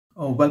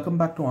Welcome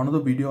back to another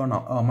video on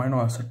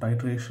amino acid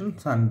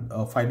titrations and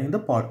finding the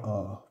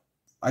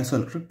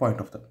isoelectric point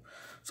of them.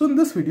 So in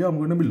this video, I'm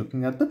going to be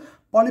looking at the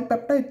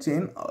polypeptide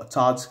chain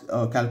charge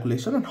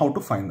calculation and how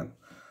to find them.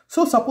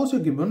 So suppose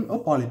you're given a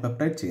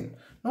polypeptide chain.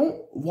 Now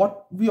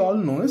what we all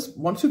know is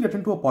once you get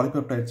into a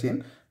polypeptide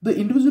chain, the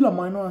individual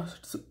amino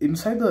acids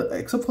inside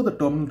except for the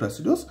terminal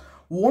residues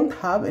won't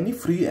have any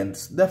free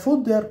ends.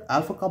 Therefore, their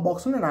alpha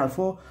carboxyl and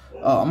alpha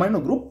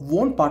amino group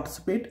won't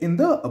participate in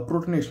the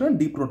protonation and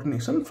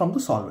deprotonation from the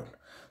solvent.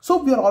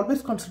 So we are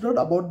always considered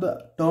about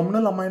the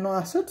terminal amino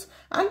acids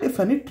and if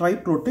any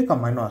triprotic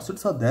amino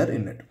acids are there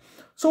in it.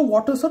 So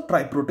what is a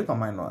triprotic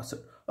amino acid?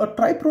 A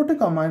triprotic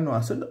amino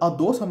acid are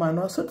those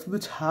amino acids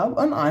which have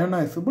an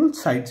ionizable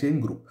side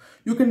chain group.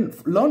 You can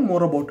learn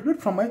more about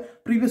it from my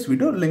previous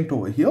video linked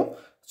over here.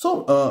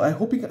 So I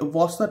hope you can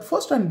watch that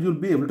first and you'll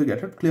be able to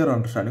get a clear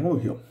understanding over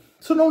here.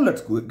 So now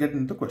let's get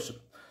into the question.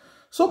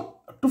 So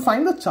to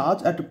find the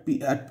charge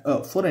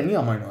for any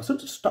amino acid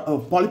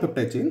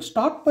polypeptide chain,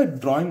 start by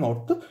drawing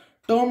out the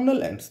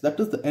terminal ends. That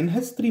is the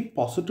NH3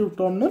 positive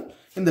terminal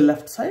in the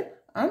left side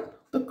and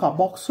the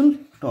carboxyl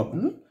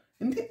terminal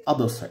in the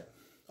other side.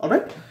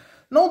 Alright.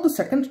 Now the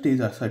second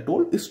stage, as I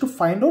told, is to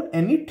find out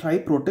any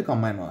triprotic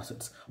amino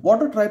acids.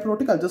 What are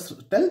triprotic? I'll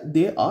just tell.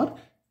 They are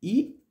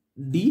E,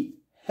 D,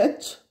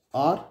 H,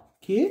 R,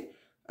 K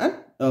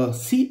and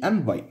C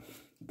and Y.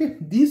 Okay,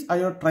 these are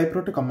your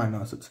triprotic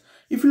amino acids.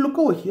 If you look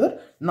over here,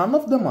 none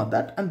of them are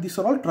that, and these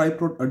are all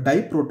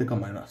diprotic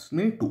amino acids,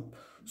 meaning 2.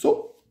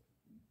 So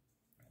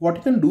what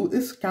you can do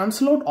is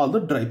cancel out all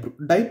the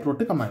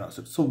diprotic amino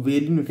acids. So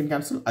valine we can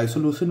cancel,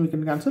 isoleucine we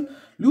can cancel,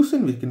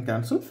 leucine we can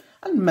cancel,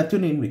 and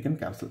methionine we can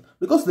cancel.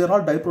 Because they are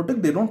all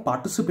diprotic, they don't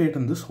participate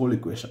in this whole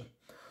equation.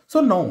 So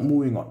now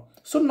moving on.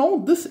 So now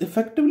this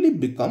effectively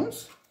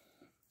becomes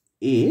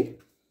A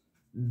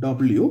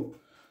W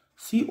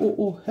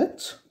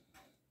COOH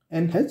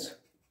NH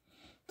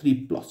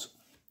 3 plus.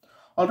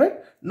 Alright,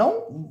 now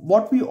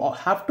what we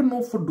have to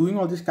know for doing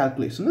all these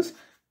calculations is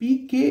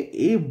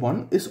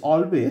pKa1 is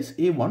always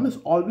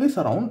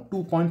around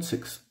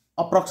 2.6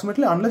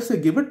 approximately, unless they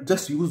give it,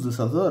 just use this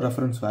as a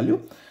reference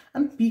value,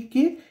 and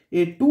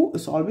pKa2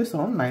 is always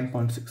around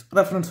 9.6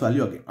 reference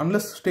value again,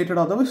 unless stated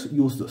otherwise,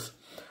 use this.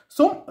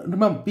 So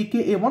remember,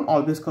 pKa1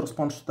 always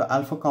corresponds to the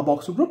alpha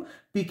carboxyl group,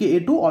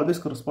 pKa2 always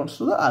corresponds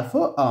to the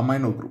alpha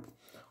amino group.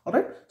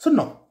 Alright, so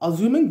now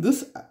assuming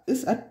this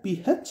is at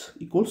pH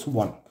equals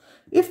 1.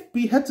 If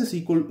pH is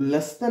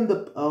less than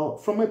the,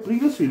 from my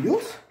previous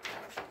videos,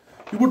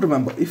 you would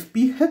remember, if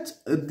pH,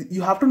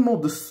 you have to know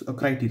this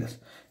criteria.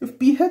 If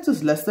pH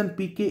is less than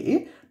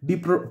pKa,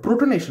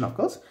 deprotonation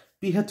occurs.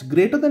 pH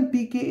greater than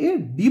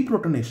pKa,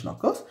 deprotonation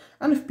occurs.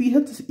 And if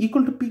pH is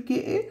equal to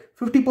pKa,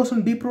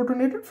 50%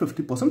 deprotonated,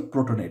 50%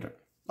 protonated.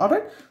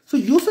 Alright, so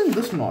using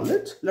this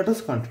knowledge, let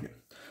us continue.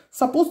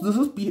 Suppose this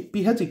is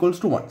pH equals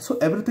to 1. So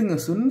everything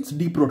is in its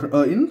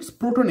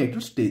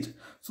protonated stage.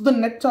 So the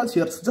net charge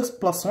here is just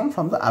 +1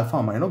 from the alpha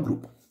amino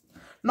group.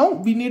 Now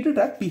we need it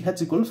at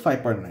pH equals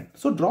 5.9.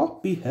 So draw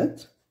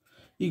pH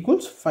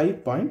equals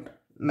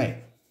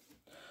 5.9.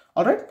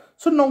 Alright.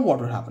 So now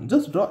what will happen?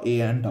 Just draw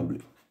A and W.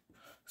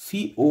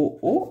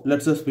 COO,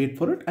 let's just wait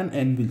for it, and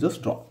N will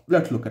just draw.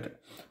 Let's look at it.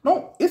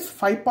 Now is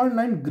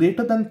 5.9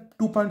 greater than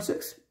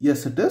 2.6?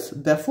 Yes, it is.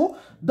 Therefore,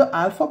 the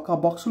alpha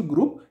carboxyl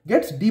group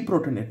gets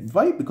deprotonated.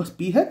 Why? Because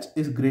pH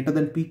is greater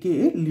than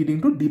pKa,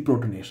 leading to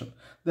deprotonation.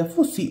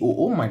 Therefore,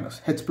 COO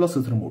minus, H plus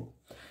is removed.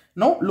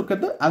 Now look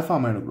at the alpha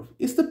amino group.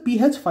 Is the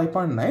pH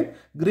 5.9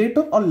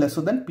 greater or lesser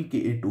than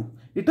pKa2?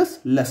 It is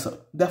lesser.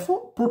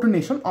 Therefore,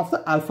 protonation of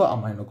the alpha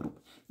amino group.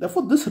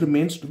 Therefore, this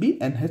remains to be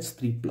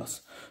NH3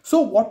 plus.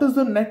 So what is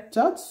the net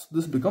charge?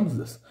 This becomes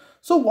this.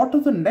 So what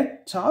is the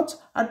net charge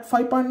at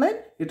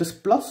 5.9? It is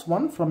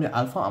 +1 from your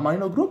alpha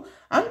amino group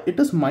and it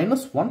is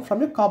 -1 from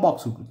your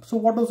carboxyl group. So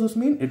what does this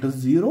mean? It is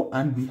 0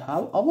 and we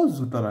have our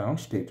zwitterion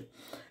state.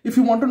 If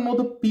you want to know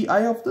the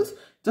Pi of this,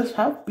 just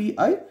have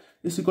Pi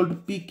is equal to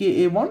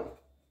pKa1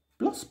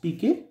 plus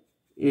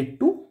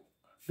pKa2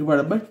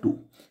 divided by 2.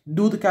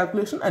 Do the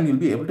calculation and you'll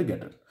be able to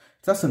get it.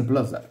 It's as simple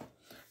as that.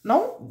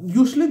 Now,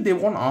 usually they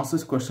won't ask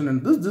this question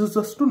in this. This is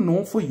just to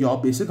know for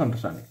your basic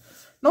understanding.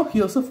 Now,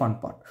 here's the fun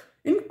part.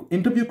 In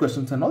interview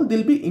questions and all,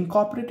 they'll be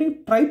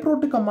incorporating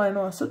triprotic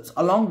amino acids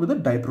along with the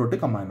diprotic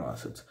amino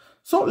acids.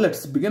 So,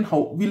 let's begin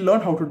we'll learn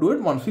how to do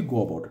it once we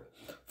go about it.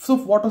 So,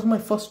 what was my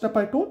first step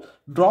I told?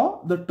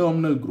 Draw the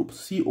terminal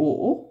groups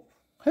COOH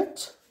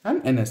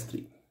and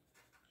NH3.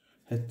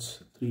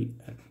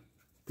 H3N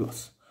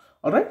plus.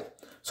 Alright.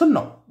 So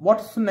now, what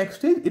is the next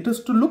stage? It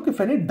is to look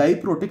if any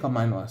diprotic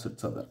amino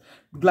acids are there.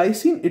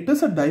 Glycine, it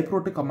is a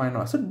diprotic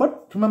amino acid,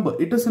 but remember,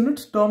 it is in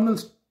its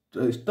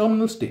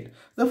terminal state.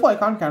 Therefore, I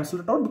can't cancel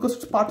it out because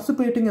it's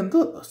participating in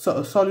the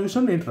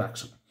solution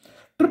interaction.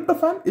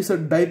 Tryptophan is a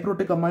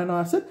diprotic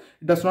amino acid.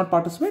 It does not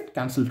participate,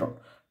 cancel it out.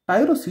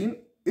 Tyrosine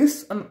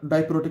is a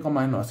diprotic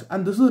amino acid,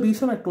 and this is the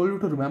reason I told you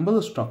to remember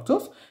the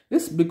structures,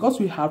 is because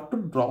we have to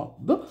draw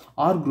the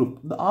R group.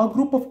 The R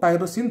group of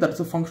tyrosine, that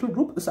is a functional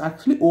group, is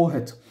actually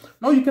OH.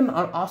 Now you can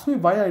ask me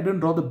why I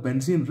didn't draw the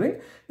benzene ring.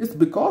 It's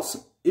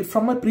because if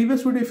from my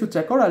previous video, if you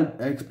check out, I'll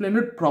explain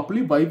it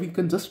properly why we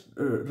can just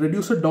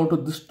reduce it down to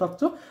this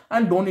structure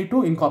and don't need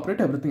to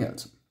incorporate everything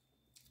else.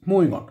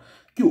 Moving on.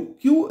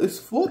 Q is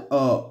for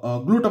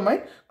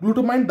glutamine.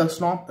 Glutamine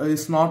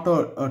is not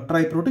a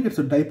triprotic, it's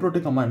a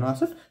diprotic amino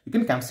acid. You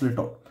can cancel it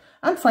out.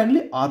 And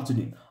finally,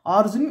 arginine.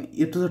 Arginine,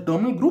 it is a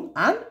terminal group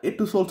and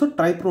it is also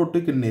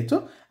triprotic in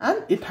nature,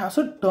 and it has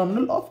a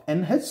terminal of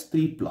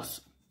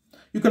NH3+.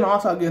 You can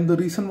ask again the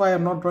reason why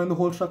I'm not drawing the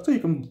whole structure. You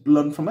can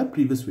learn from my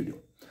previous video.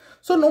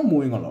 So now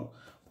moving along.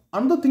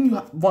 Another thing you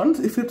have, once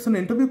if it's an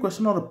interview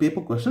question or a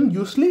paper question,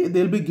 usually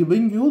they'll be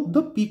giving you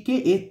the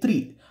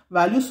pKa3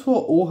 values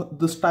for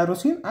this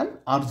tyrosine and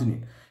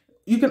arginine.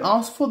 You can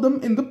ask for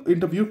them in the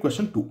interview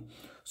question too.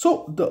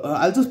 So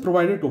I'll just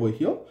provide it over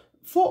here.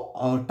 For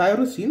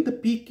tyrosine, the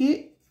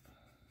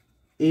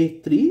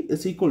pKa3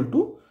 is equal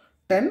to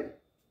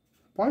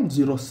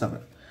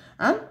 10.07,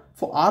 and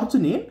for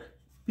arginine,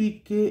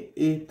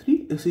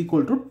 pKa3 is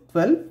equal to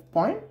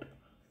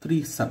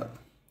 12.37.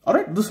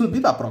 Alright, this will be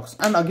the approx.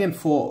 And again,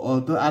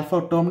 for the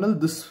alpha terminal,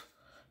 this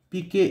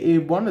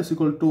pKa1 is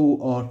equal to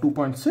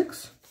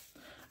 2.6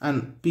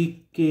 and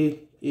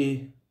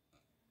pKa2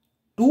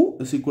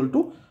 is equal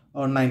to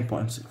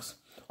 9.6.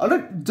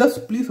 Alright,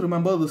 just please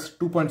remember this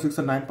 2.6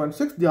 and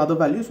 9.6. The other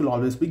values will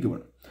always be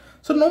given.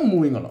 So now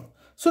moving along.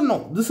 So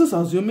now this is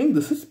assuming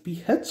this is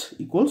pH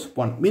equals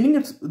 1, meaning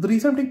it's the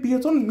reason I'm taking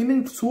pH 1,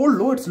 meaning it's so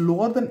low, it's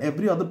lower than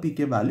every other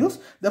pK values.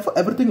 Therefore,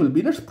 everything will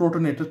be in its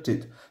protonated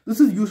stage. This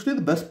is usually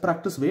the best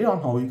practice way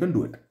on how you can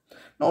do it.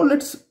 Now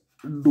let's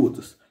do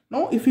this.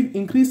 Now if we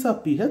increase our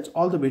pH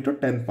all the way to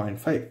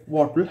 10.5,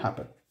 what will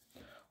happen?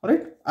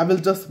 Alright, I will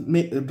just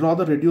draw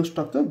the reduced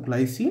structure: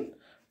 glycine,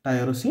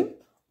 tyrosine,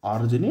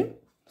 arginine,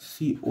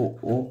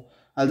 COO.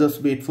 I'll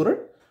just wait for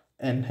it.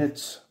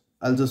 NH.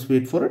 I'll just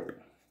wait for it.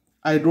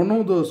 I don't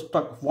know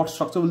what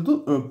structure will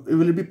do.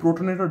 Will it be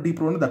protonated or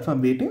deprotonated? That's why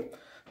I'm waiting.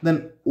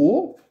 Then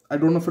O. I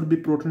don't know if it will be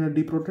protonated or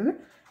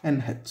deprotonated.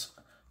 And H.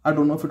 I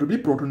don't know if it will be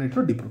protonated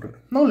or deprotonated.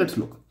 Now let's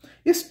look.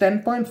 Is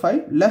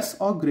 10.5 less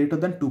or greater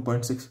than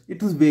 2.6?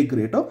 It is way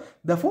greater.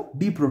 Therefore,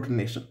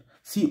 deprotonation.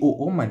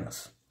 COO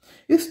minus.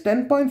 Is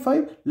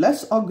 10.5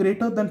 less or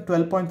greater than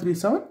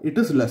 12.37? It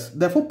is less.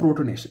 Therefore,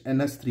 protonation.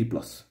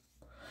 NH3+.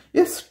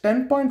 Is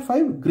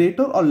 10.5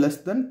 greater or less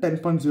than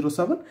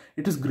 10.07?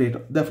 It is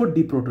greater. Therefore,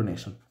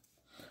 deprotonation.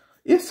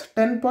 Is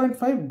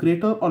 10.5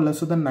 greater or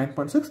lesser than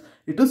 9.6?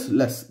 It is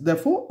less.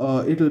 Therefore,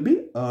 it will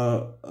be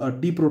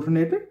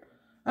deprotonated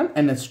and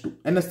NH2.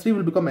 NH3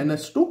 will become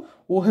NH2.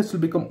 OH will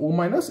become O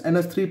minus.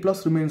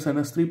 NH3+ remains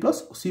NH3+.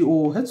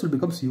 COOH will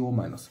become CO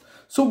minus.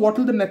 So, what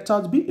will the net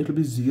charge be? It will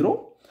be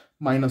 0,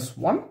 minus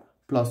 1,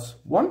 plus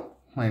 1,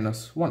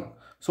 minus 1.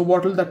 So,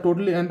 what will that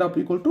totally end up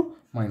equal to?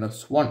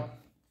 Minus 1.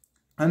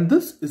 And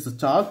this is the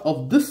charge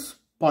of this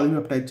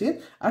polypeptide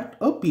chain at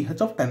a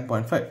pH of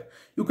 10.5.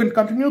 You can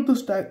continue to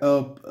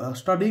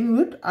studying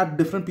it at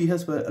different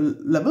pH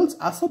levels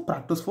as a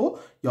practice for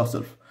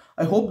yourself.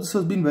 I hope this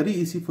has been very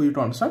easy for you to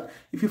understand.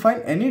 If you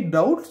find any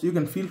doubts, you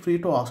can feel free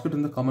to ask it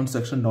in the comment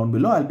section down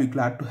below. I'll be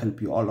glad to help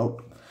you all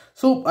out.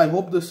 So I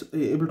hope this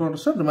is able to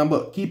understand.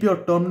 Remember, keep your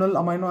terminal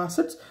amino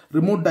acids,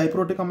 remove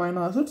diprotic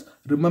amino acids,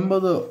 remember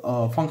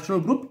the functional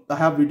group. I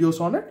have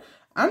videos on it,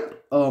 and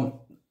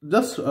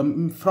just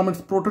from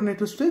its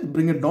protonated stage,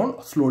 bring it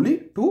down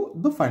slowly to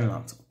the final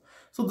answer.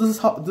 So this is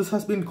how this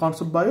has been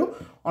Concept Bio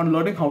on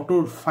learning how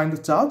to find the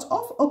charge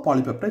of a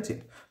polypeptide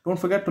chain. Don't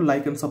forget to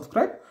like and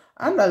subscribe,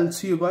 and I'll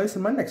see you guys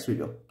in my next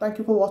video. Thank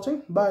you for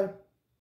watching. Bye.